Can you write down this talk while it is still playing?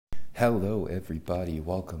Hello, everybody.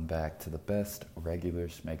 Welcome back to the best regular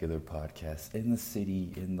schmegular podcast in the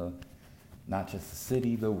city, not just the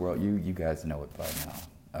city, the world. You guys know it by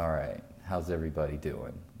now. All right. How's everybody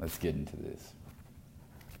doing? Let's get into this.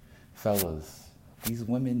 Fellas, these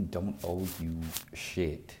women don't owe you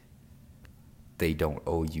shit. They don't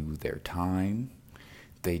owe you their time.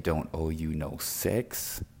 They don't owe you no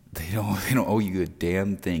sex. They don't owe you a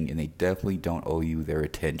damn thing, and they definitely don't owe you their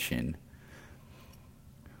attention.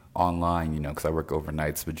 Online, because I work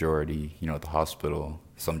overnights majority, at the hospital.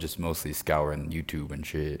 So I'm just mostly scouring YouTube and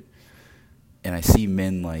shit. And I see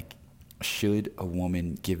men like, should a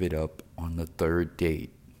woman give it up on the third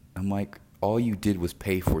date? I'm like, all you did was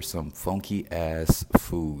pay for some funky ass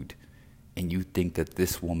food. And you think that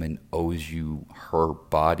this woman owes you her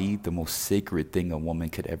body, the most sacred thing a woman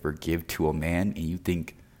could ever give to a man. And you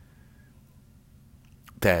think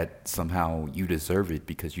that somehow you deserve it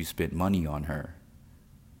because you spent money on her.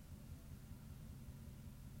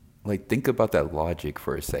 Like, think about that logic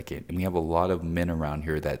for a second. And we have a lot of men around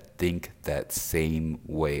here that think that same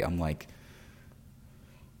way. I'm like,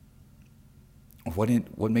 what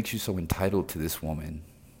makes you so entitled to this woman?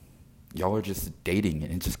 Y'all are just dating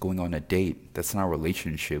and just going on a date. That's not a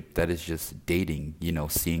relationship. That is just dating,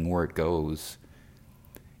 seeing where it goes.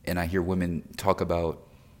 And I hear women talk about,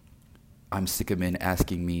 I'm sick of men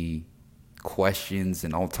asking me questions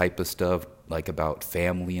and all type of stuff, like about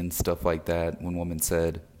family and stuff like that. One woman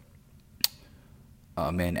said,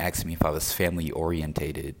 a man asked me if I was family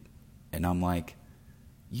orientated, and I'm like,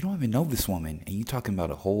 you don't even know this woman, and you talking about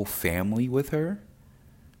a whole family with her?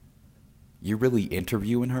 You're really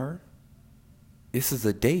interviewing her? This is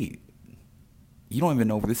a date. You don't even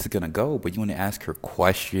know where this is gonna go, but you want to ask her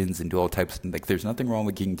questions and do all types of things. Like, there's nothing wrong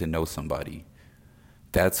with getting to know somebody.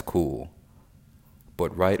 That's cool.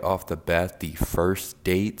 But right off the bat, the first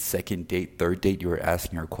date, second date, third date, you were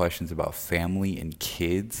asking her questions about family and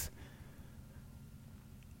kids.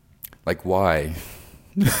 Like, why?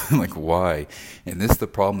 Like, why? And this is the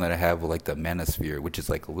problem that I have with, like, the manosphere, which is,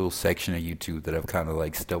 like, a little section of YouTube that I've kind of,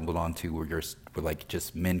 like, stumbled onto where like,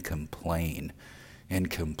 just men complain and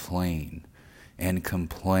complain and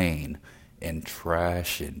complain and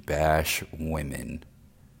trash and bash women.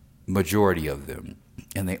 Majority of them.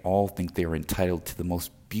 And they all think they're entitled to the most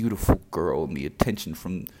beautiful girl and the attention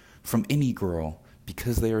from any girl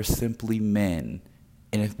because they are simply men.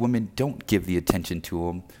 And if women don't give the attention to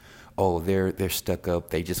them, oh, they're stuck up.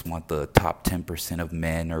 They just want the top 10% of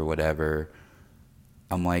men or whatever.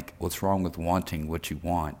 I'm like, what's wrong with wanting what you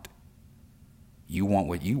want? You want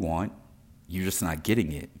what you want. You're just not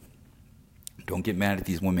getting it. Don't get mad at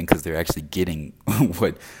these women because they're actually getting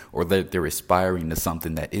or they're aspiring to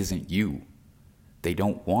something that isn't you. They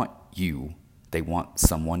don't want you. They want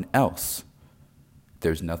someone else.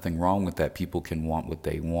 There's nothing wrong with that. People can want what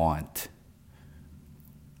they want.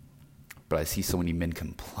 But I see so many men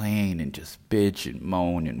complain and just bitch and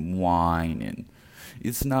moan and whine, and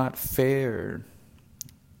it's not fair.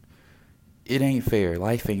 It ain't fair.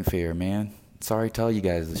 Life ain't fair, man. Sorry to tell you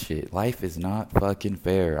guys this shit. Life is not fucking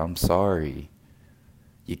fair. I'm sorry.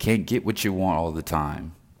 You can't get what you want all the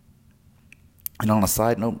time. And on a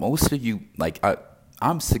side note, most of you, like,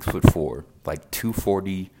 I'm 6'4", like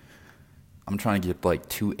 240. I'm trying to get like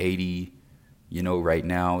 280, right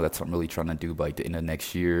now. That's what I'm really trying to do by the end of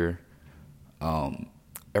next year.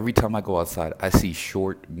 Every time I go outside, I see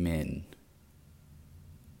short men.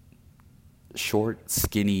 Short,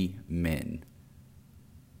 skinny men.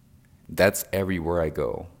 That's everywhere I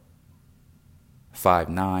go.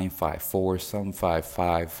 5'9", 5'4", some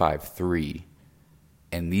 5'5", 5'3".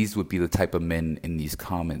 And these would be the type of men in these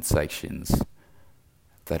comment sections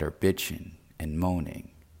that are bitching and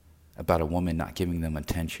moaning about a woman not giving them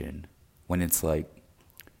attention. When it's like,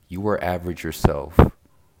 you are average yourself.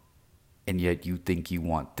 And yet you think you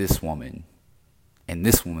want this woman, and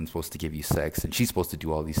this woman's supposed to give you sex, and she's supposed to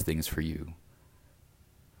do all these things for you.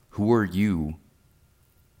 Who are you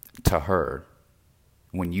to her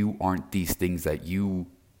when you aren't these things that you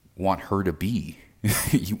want her to be?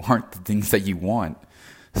 You aren't the things that you want.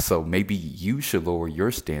 So maybe you should lower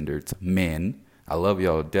your standards. Men, I love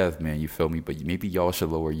y'all to death, man, you feel me? But maybe y'all should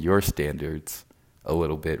lower your standards a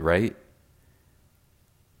little bit, right?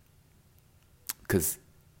 Because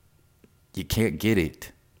you can't get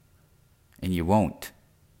it, and you won't.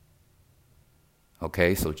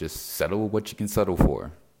 Okay, so just settle with what you can settle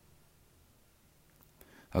for.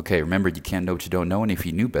 Okay, remember, you can't know what you don't know, and if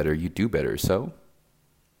you knew better, you'd do better, so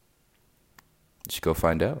you should go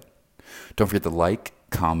find out. Don't forget to like,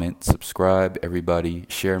 comment, subscribe, everybody.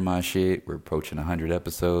 Share my shit. We're approaching 100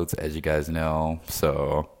 episodes, as you guys know,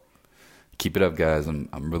 so keep it up, guys. I'm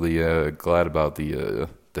really glad about the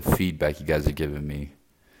the feedback you guys are giving me.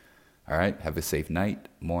 All right, have a safe night,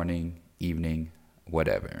 morning, evening,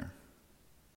 whatever.